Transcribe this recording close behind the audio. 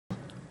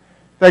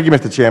Thank you,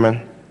 Mr.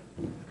 Chairman.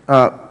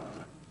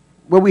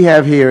 What we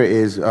have here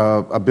is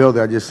a bill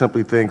that I just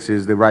simply think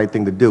is the right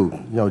thing to do.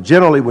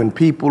 Generally when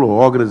people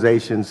or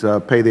organizations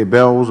pay their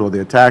bills or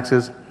their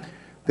taxes,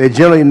 they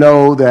generally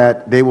know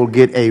that they will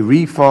get a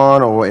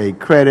refund or a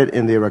credit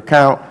in their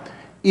account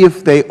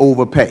if they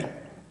overpay.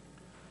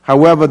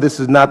 However, this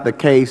is not the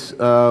case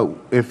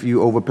if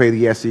you overpay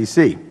the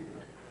SEC.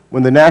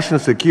 When the national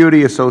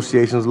security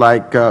associations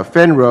like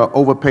FINRA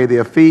overpay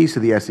their fees to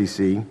the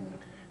SEC,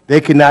 they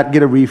cannot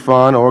get a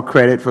refund or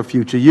credit for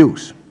future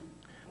use.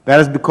 That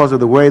is because of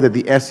the way that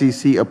the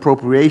SEC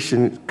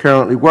appropriation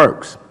currently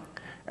works,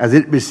 as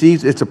it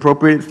receives its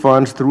appropriated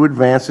funds through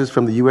advances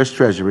from the U.S.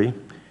 Treasury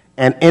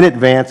and in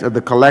advance of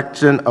the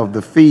collection of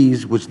the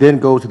fees, which then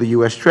go to the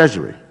U.S.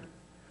 Treasury.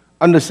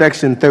 Under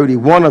Section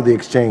 31 of the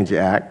Exchange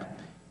Act,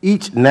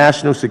 each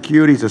national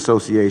securities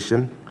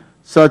association,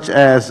 such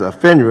as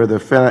FINRA, the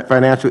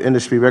Financial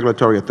Industry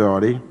Regulatory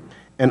Authority,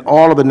 and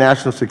all of the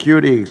national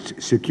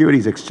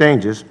securities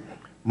exchanges,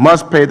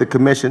 must pay the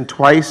Commission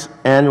twice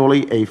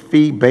annually a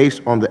fee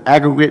based on the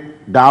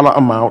aggregate dollar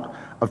amount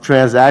of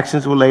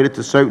transactions related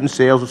to certain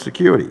sales of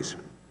securities.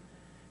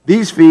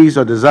 These fees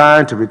are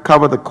designed to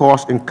recover the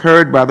costs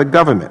incurred by the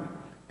government,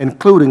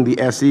 including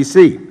the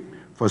SEC,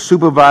 for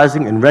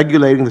supervising and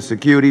regulating the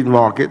securities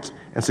markets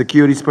and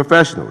securities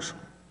professionals.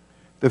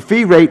 The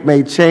fee rate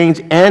may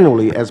change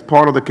annually as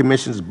part of the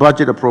Commission's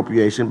budget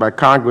appropriation by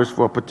Congress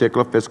for a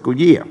particular fiscal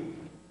year.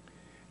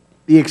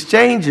 The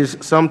exchanges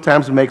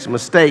sometimes make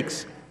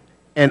mistakes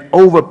and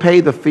overpay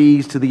the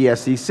fees to the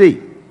SEC.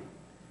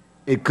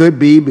 It could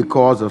be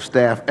because of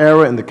staff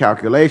error in the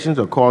calculations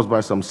or caused by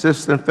some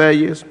system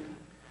failures.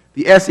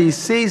 The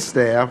SEC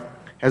staff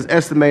has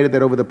estimated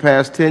that over the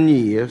past 10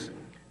 years,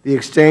 the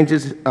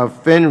exchanges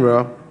of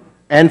FINRA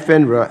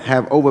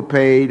have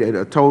overpaid at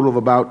a total of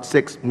about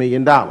 $6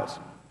 million.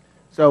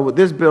 So what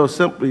this bill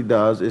simply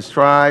does is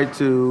try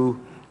to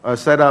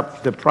set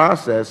up the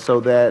process so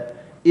that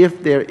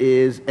if there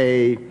is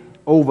a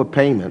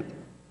overpayment,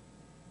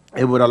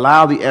 it would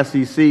allow the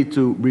SEC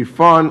to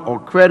refund or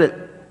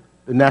credit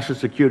the national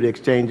security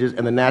exchanges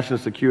and the national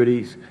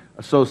securities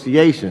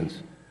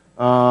associations.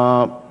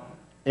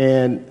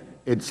 And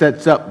it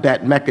sets up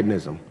that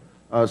mechanism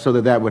so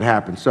that that would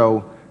happen.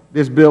 So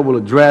this bill will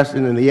address,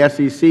 and then the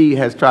SEC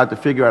has tried to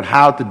figure out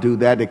how to do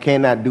that. They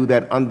cannot do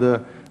that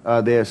under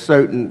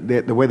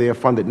the way they are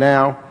funded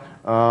now.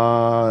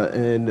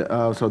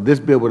 So this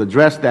bill would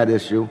address that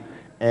issue.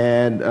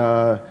 And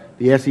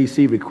the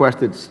SEC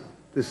requested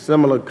this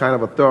similar kind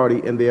of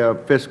authority in their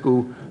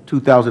fiscal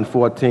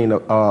 2014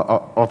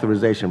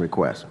 authorization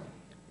request.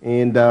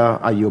 And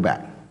I yield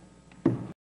back.